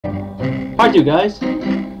Part 2, guys.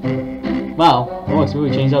 Wow, Roblox really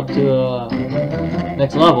changed up to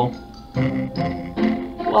next level.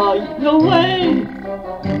 Wow, no way!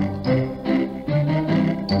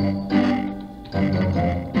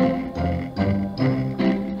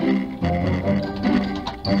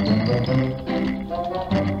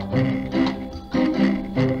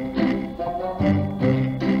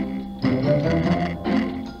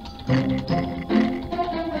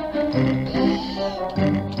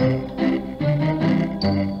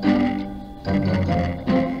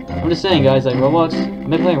 I'm just saying, guys, like Roblox, I've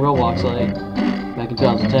been playing Roblox like back in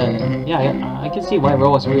 2010, and yeah, I can see why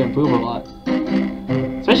Roblox really improved a lot.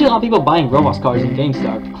 Especially a lot of people buying Roblox cards in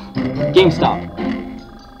GameStop.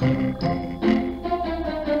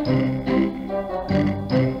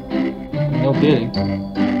 No kidding.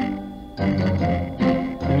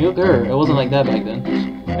 I mean, look at her. It wasn't like that back then.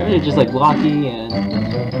 Everything was just like blocky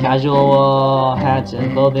and casual hats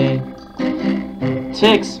and clothing.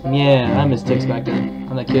 Tix, yeah, I miss Tix back then.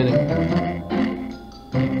 I'm not kidding.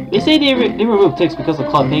 They say they removed Tix because of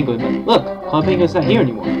Club Penguin, but look, Club Penguin's not here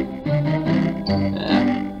anymore. I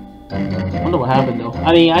wonder what happened though.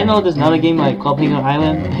 I mean, I know there's another game like Club Penguin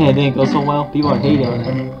Island, and it didn't go so well. People are hating on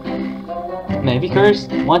it. Man, if you curse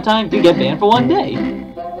one time, you get banned for 1 day.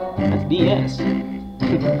 That's BS.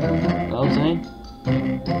 You know what I'm saying?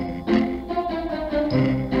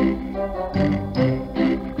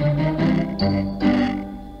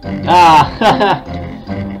 Ah,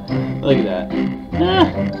 look at that.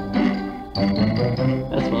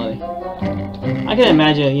 That's funny. I can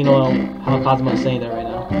imagine, you know, how Cosmo is saying that right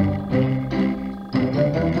now.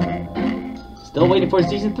 Still waiting for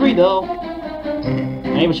season 3 though.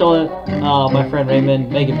 I even showed it my friend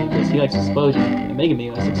Raymond Megami because he likes Explosion, and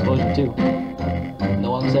Megami likes Explosion too.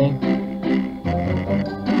 Know what I'm saying?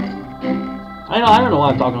 I don't know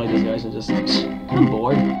why I'm talking like this, guys. I'm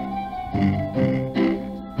bored.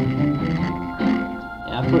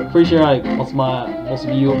 Pretty sure like most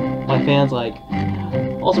of you, my fans, like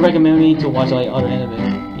also recommend me to watch like other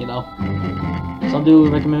anime. You know, some do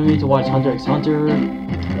recommend me to watch Hunter x Hunter,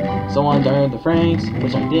 someone Diary of the Franxx,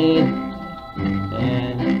 which I did,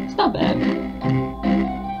 and it's not bad.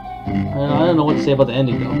 I don't know what to say about the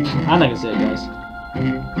ending though. I'm not gonna say it, guys.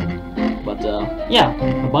 But yeah,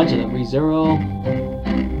 a bunch of them. ReZero.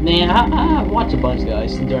 Man, I watched a bunch,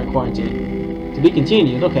 guys, during quarantine. To be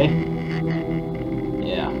continued. Okay.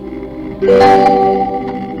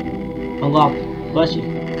 Unlock plushie.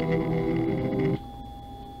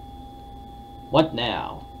 What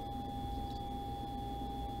now?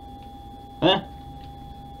 Huh?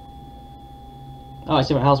 Oh, I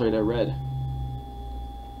see my house right there, red.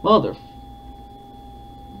 Mother.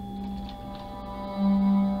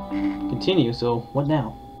 Continue, so what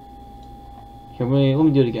now? Here, let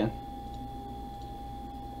me do it again.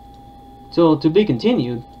 So, to be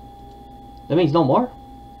continued? That means no more?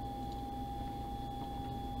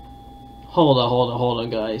 Hold on,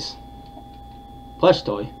 guys. Plush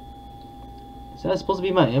toy. Is that supposed to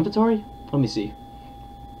be my inventory? Let me see.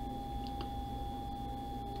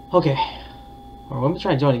 Okay. Alright, let me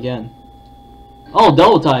try to join again. Oh,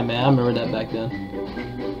 double time, man. I remember that back then.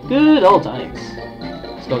 Good old times.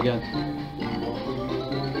 Let's go again.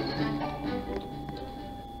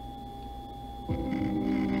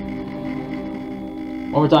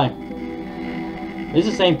 One more time. It's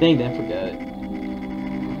the same thing, then forget it.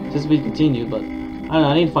 Just be continued, but I don't know,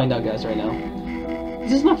 I need to find out, guys, right now.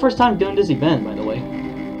 This is my first time doing this event, by the way.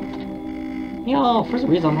 You know, for some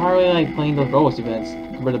reason, I'm hardly like playing those Roblox events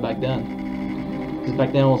compared to back then. Because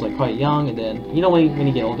back then I was like quite young, and then, you know, when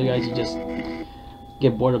you get older, guys, you just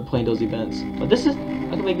get bored of playing those events. But this is,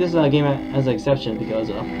 I can make this game as an exception because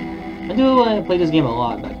I do play this game a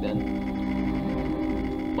lot back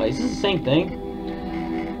then. Wait, is this the same thing?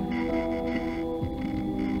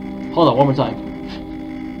 Hold on, one more time.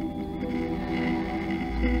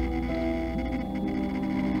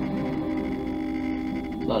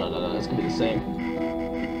 No, it's gonna be the same.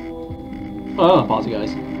 Oh, I'm gonna pause it,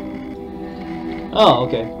 guys. Oh,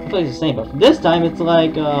 okay. I thought it's the same, but this time it's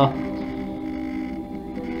like,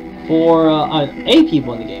 for 8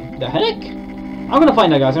 people in the game. The heck? I'm gonna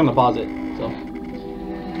find out, guys. I'm gonna pause it. So,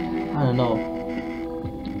 I don't know.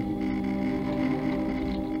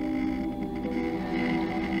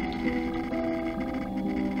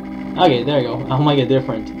 Okay, there you go. I might get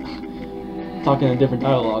different. Talking a different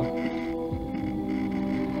dialogue.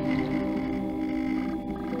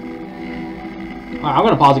 Alright, I'm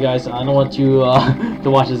gonna pause it, guys. I don't want you to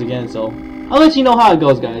watch this again, so I'll let you know how it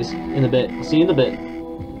goes, guys, in a bit. I'll see you in a bit.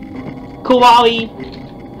 Koali!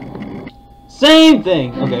 Same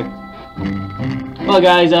thing! Okay. Well,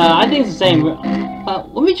 guys, I think it's the same.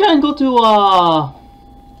 What let me try and go to,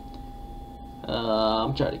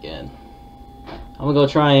 I'm trying again. I'm gonna go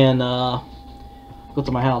try and, go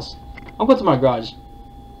to my house. I'll go to my garage.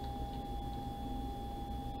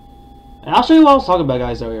 And I'll show you what I was talking about,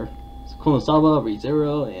 guys, earlier. It's Konosuba,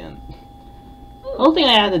 ReZero, and the only thing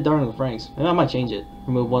I added Darn of the Franxx. Maybe I might change it.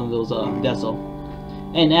 Remove one of those Deso.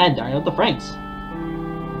 And add Darn of the Franxx.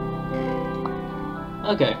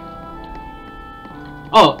 Okay.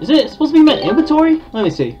 Oh, is it supposed to be my inventory? Let me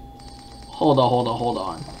see. Hold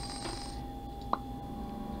on.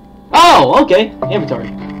 Oh, okay. Inventory.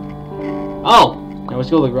 Oh! Now let's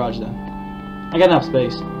go to the garage then. I got enough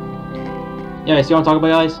space. Yeah, see what I'm talking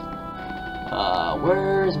about, guys?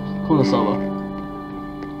 Where's Konosuba?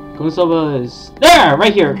 Konosuba is there!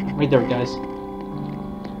 Right here! Right there, guys.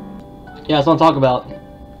 Yeah, that's what I'm talking about.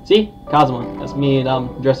 See? Kazuma. That's me, and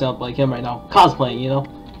I'm dressing up like him right now. Cosplaying, you know?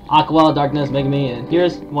 Aqua, Darkness, Megami, and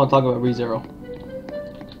here's what I'm talking about, ReZero.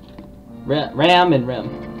 Ram and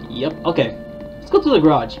Rem. Yep, okay. Let's go to the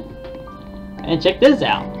garage. And check this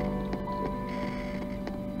out.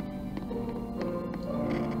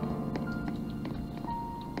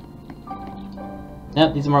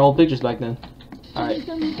 Yep, these are my old pictures back then. Alright.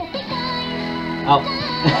 Oh.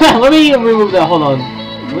 Let me remove that, hold on.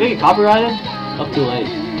 Will we get copyrighted? Up too late.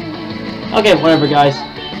 Okay, whatever, guys.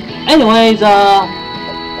 Anyways,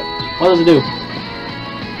 what does it do?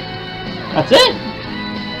 That's it?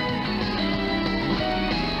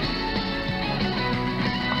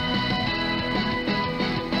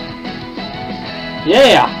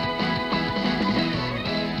 Yeah!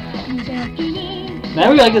 Man, I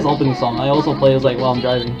really like this opening song. I also play this like while I'm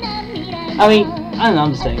driving. I mean, I don't know,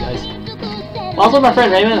 I'm just saying, guys. While I was with my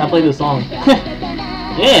friend Raymond, I played this song.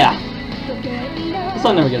 Yeah! This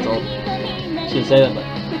song never gets old. Shouldn't say that, but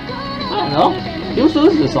I don't know. People still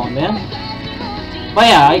listen to this song, man. But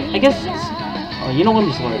yeah, I guess. Oh, you know what? I'm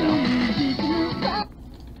just learning now.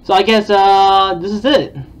 So I guess this is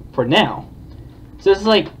it for now. So this is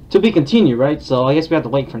like to be continued, right? So I guess we have to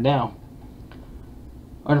wait for now.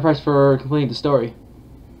 Earn a price for completing the story.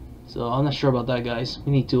 So I'm not sure about that, guys.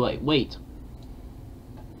 We need to like wait.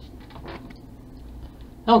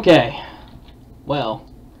 Okay. Well,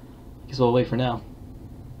 I guess we'll wait for now.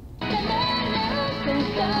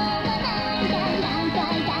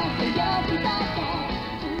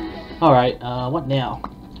 Alright, what now?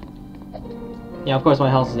 Yeah, of course my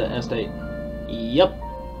house is at estate. Yep.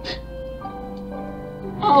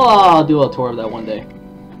 I'll do a tour of that one day.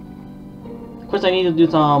 Of course I need to do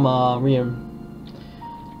some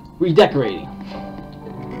redecorating.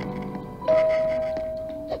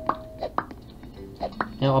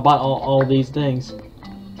 You know, I bought all these things.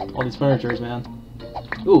 All these furnitures, man.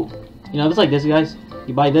 Ooh. You know, if it's like this, guys,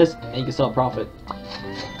 you buy this and you can sell a profit.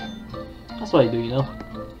 That's what I do, you know.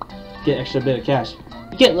 Get extra bit of cash.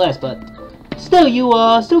 You get less, but still you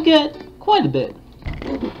still get quite a bit.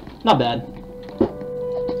 Not bad.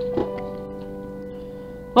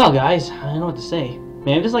 Well, guys, I don't know what to say.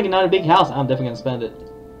 Man, if it's like another big house, I'm definitely gonna spend it.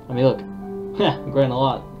 I mean, look. I'm growing a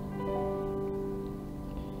lot.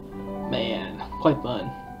 Man, quite fun.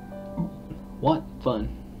 What fun.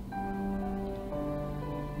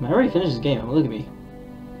 Man, I already finished this game. I mean, look at me.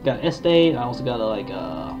 Got an estate. I also got a, like,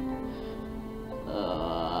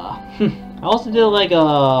 I also did, like,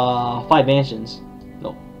 5 mansions.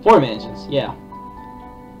 No, 4 mansions. Yeah.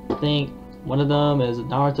 I think one of them is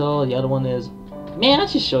Naruto. The other one is... Man, I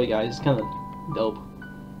should show you guys. It's kind of dope.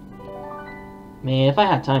 Man, if I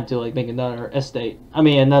had time to, like, make another estate. I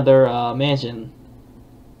mean, another, mansion.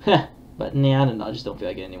 But, nah, I don't know. I just don't feel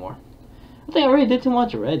like it anymore. I think I already did too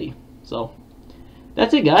much already. So,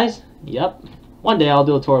 that's it, guys. Yep. One day I'll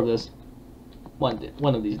do a tour of this.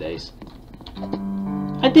 One of these days.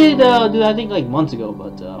 I did do that, I think, like, months ago,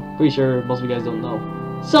 but pretty sure most of you guys don't know.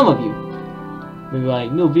 Some of you, maybe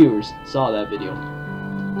like new viewers, saw that video.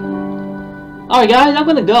 Alright, guys, I'm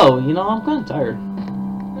gonna go. You know, I'm kind of tired.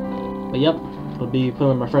 But yep, I'll be putting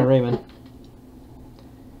with my friend Raymond.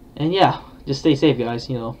 And yeah, just stay safe, guys.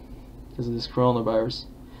 You know, because of this coronavirus.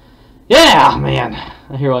 Yeah, man.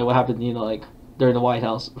 I hear like what happened, you know, like during the White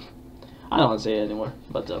House. I don't want to say it anymore,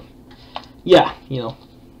 but yeah, you know,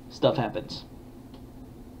 stuff happens.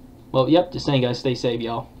 Well, yep, just saying, guys, stay safe,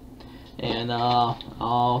 y'all. And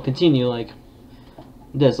I'll continue like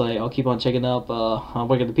this. Like I'll keep on checking up. I'll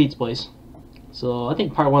work at the pizza place. So I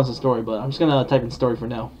think part 1's the story, but I'm just gonna type in story for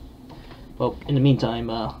now. Well, in the meantime,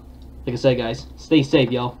 like I said, guys, stay safe,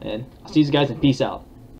 y'all, and I'll see you guys and peace out.